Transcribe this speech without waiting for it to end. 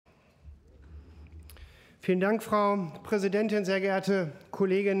Vielen Dank, Frau Präsidentin, sehr geehrte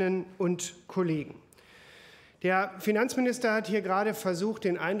Kolleginnen und Kollegen. Der Finanzminister hat hier gerade versucht,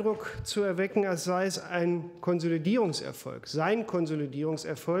 den Eindruck zu erwecken, als sei es ein Konsolidierungserfolg, sein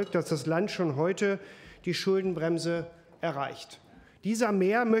Konsolidierungserfolg, dass das Land schon heute die Schuldenbremse erreicht. Dieser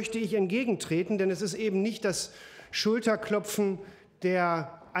Mehr möchte ich entgegentreten, denn es ist eben nicht das Schulterklopfen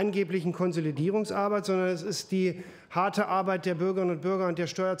der angeblichen Konsolidierungsarbeit, sondern es ist die harte Arbeit der Bürgerinnen und Bürger und der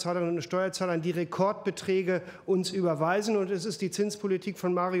Steuerzahlerinnen und Steuerzahler, die Rekordbeträge uns überweisen. Und es ist die Zinspolitik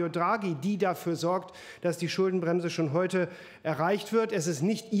von Mario Draghi, die dafür sorgt, dass die Schuldenbremse schon heute erreicht wird. Es ist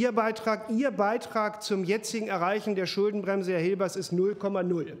nicht Ihr Beitrag. Ihr Beitrag zum jetzigen Erreichen der Schuldenbremse, Herr Hilbers, ist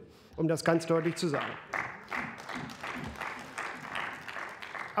 0,0, um das ganz deutlich zu sagen.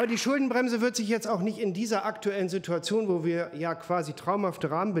 Aber die Schuldenbremse wird sich jetzt auch nicht in dieser aktuellen Situation, wo wir ja quasi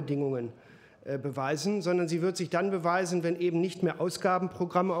traumhafte Rahmenbedingungen beweisen, sondern sie wird sich dann beweisen, wenn eben nicht mehr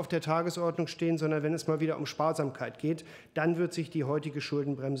Ausgabenprogramme auf der Tagesordnung stehen, sondern wenn es mal wieder um Sparsamkeit geht. Dann wird sich die heutige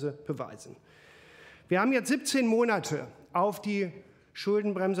Schuldenbremse beweisen. Wir haben jetzt 17 Monate auf die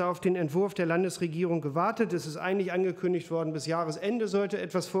Schuldenbremse, auf den Entwurf der Landesregierung gewartet. Es ist eigentlich angekündigt worden, bis Jahresende sollte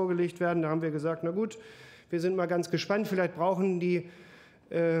etwas vorgelegt werden. Da haben wir gesagt, na gut, wir sind mal ganz gespannt. Vielleicht brauchen die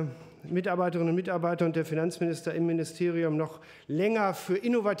Mitarbeiterinnen und Mitarbeiter und der Finanzminister im Ministerium noch länger für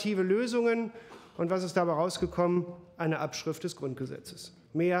innovative Lösungen. Und was ist dabei rausgekommen? Eine Abschrift des Grundgesetzes.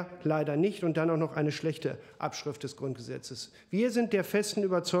 Mehr leider nicht und dann auch noch eine schlechte Abschrift des Grundgesetzes. Wir sind der festen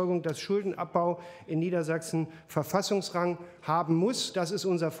Überzeugung, dass Schuldenabbau in Niedersachsen Verfassungsrang haben muss. Das ist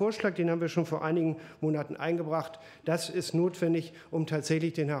unser Vorschlag, den haben wir schon vor einigen Monaten eingebracht. Das ist notwendig, um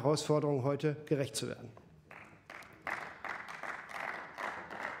tatsächlich den Herausforderungen heute gerecht zu werden.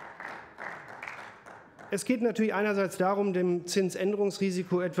 Es geht natürlich einerseits darum, dem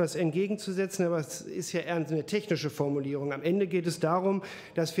Zinsänderungsrisiko etwas entgegenzusetzen, aber es ist ja eher eine technische Formulierung. Am Ende geht es darum,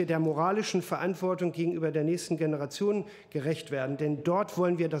 dass wir der moralischen Verantwortung gegenüber der nächsten Generation gerecht werden. Denn dort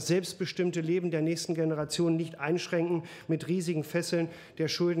wollen wir das selbstbestimmte Leben der nächsten Generation nicht einschränken mit riesigen Fesseln der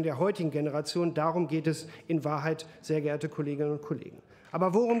Schulden der heutigen Generation. Darum geht es in Wahrheit, sehr geehrte Kolleginnen und Kollegen.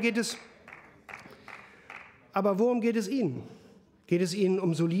 Aber worum geht es Ihnen? Geht es Ihnen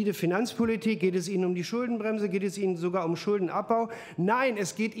um solide Finanzpolitik? Geht es Ihnen um die Schuldenbremse? Geht es Ihnen sogar um Schuldenabbau? Nein,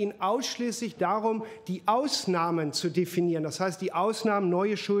 es geht Ihnen ausschließlich darum, die Ausnahmen zu definieren. Das heißt, die Ausnahmen,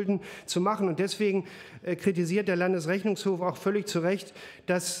 neue Schulden zu machen. Und deswegen kritisiert der Landesrechnungshof auch völlig zu Recht,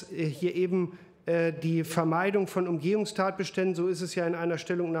 dass hier eben die Vermeidung von Umgehungstatbeständen, so ist es ja in einer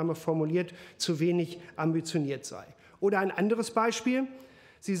Stellungnahme formuliert, zu wenig ambitioniert sei. Oder ein anderes Beispiel.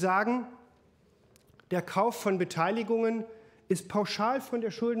 Sie sagen, der Kauf von Beteiligungen ist pauschal von der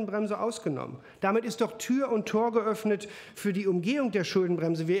Schuldenbremse ausgenommen. Damit ist doch Tür und Tor geöffnet für die Umgehung der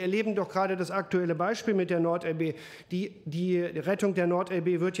Schuldenbremse. Wir erleben doch gerade das aktuelle Beispiel mit der NordLB. Die Rettung der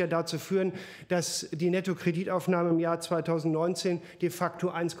NordLB wird ja dazu führen, dass die Nettokreditaufnahme im Jahr 2019 de facto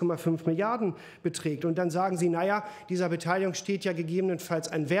 1,5 Milliarden beträgt. Und dann sagen Sie, naja, dieser Beteiligung steht ja gegebenenfalls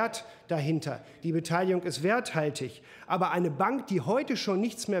ein Wert dahinter. Die Beteiligung ist werthaltig. Aber eine Bank, die heute schon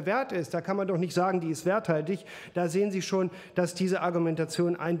nichts mehr wert ist, da kann man doch nicht sagen, die ist werthaltig. Da sehen Sie schon, dass diese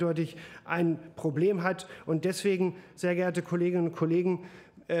Argumentation eindeutig ein Problem hat. Und deswegen, sehr geehrte Kolleginnen und Kollegen,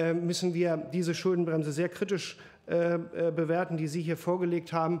 müssen wir diese Schuldenbremse sehr kritisch bewerten, die Sie hier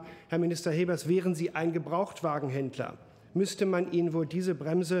vorgelegt haben. Herr Minister Hilbers, wären Sie ein Gebrauchtwagenhändler, müsste man Ihnen wohl diese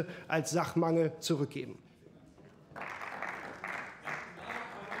Bremse als Sachmangel zurückgeben.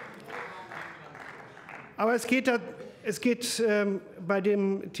 Aber es geht bei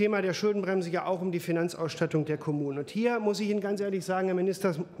dem Thema der Schuldenbremse ja auch um die Finanzausstattung der Kommunen. Und hier muss ich Ihnen ganz ehrlich sagen,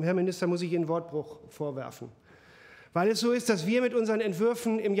 Herr Minister, muss ich Ihnen Wortbruch vorwerfen. Weil es so ist, dass wir mit unseren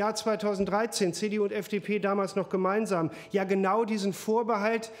Entwürfen im Jahr 2013, CDU und FDP damals noch gemeinsam, ja genau diesen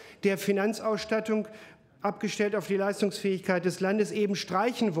Vorbehalt der Finanzausstattung abgestellt auf die Leistungsfähigkeit des Landes eben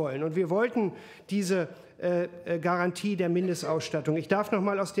streichen wollen. Und wir wollten diese Garantie der Mindestausstattung. Ich darf noch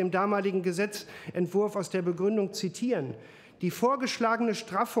mal aus dem damaligen Gesetzentwurf aus der Begründung zitieren. Die vorgeschlagene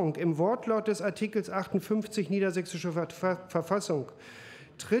Straffung im Wortlaut des Artikels 58 Niedersächsische Verfassung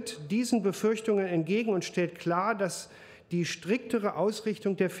tritt diesen Befürchtungen entgegen und stellt klar, dass die striktere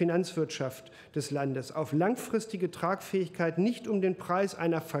Ausrichtung der Finanzwirtschaft des Landes auf langfristige Tragfähigkeit nicht um den Preis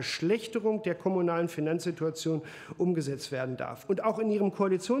einer Verschlechterung der kommunalen Finanzsituation umgesetzt werden darf. Und auch in Ihrem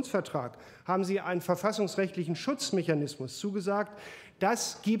Koalitionsvertrag haben Sie einen verfassungsrechtlichen Schutzmechanismus zugesagt.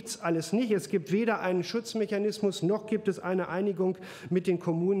 Das gibt es alles nicht. Es gibt weder einen Schutzmechanismus, noch gibt es eine Einigung mit den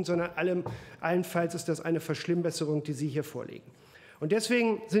Kommunen, sondern allenfalls ist das eine Verschlimmbesserung, die Sie hier vorlegen. Und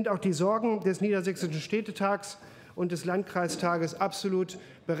deswegen sind auch die Sorgen des Niedersächsischen Städtetags und des Landkreistages absolut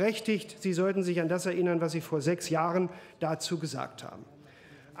berechtigt. Sie sollten sich an das erinnern, was Sie vor 6 Jahren dazu gesagt haben.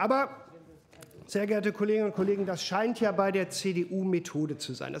 Aber Sehr geehrte Kolleginnen und Kollegen, das scheint ja bei der CDU Methode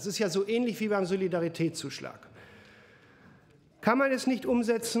zu sein. Das ist ja so ähnlich wie beim Solidaritätszuschlag. Kann man es nicht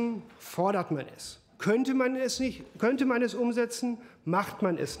umsetzen, fordert man es. Könnte man es umsetzen, macht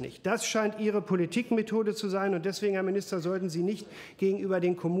man es nicht. Das scheint Ihre Politikmethode zu sein. Und deswegen, Herr Minister, sollten Sie nicht gegenüber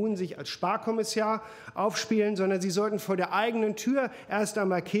den Kommunen sich als Sparkommissar aufspielen, sondern Sie sollten vor der eigenen Tür erst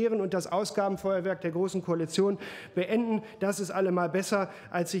einmal kehren und das Ausgabenfeuerwerk der Großen Koalition beenden. Das ist allemal besser,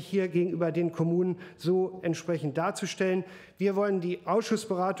 als sich hier gegenüber den Kommunen so entsprechend darzustellen. Wir wollen die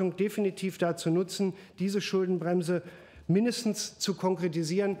Ausschussberatung definitiv dazu nutzen, diese Schuldenbremse mindestens zu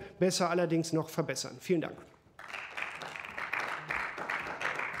konkretisieren, besser allerdings noch verbessern. Vielen Dank.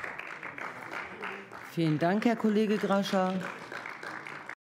 Vielen Dank, Herr Kollege Grascha.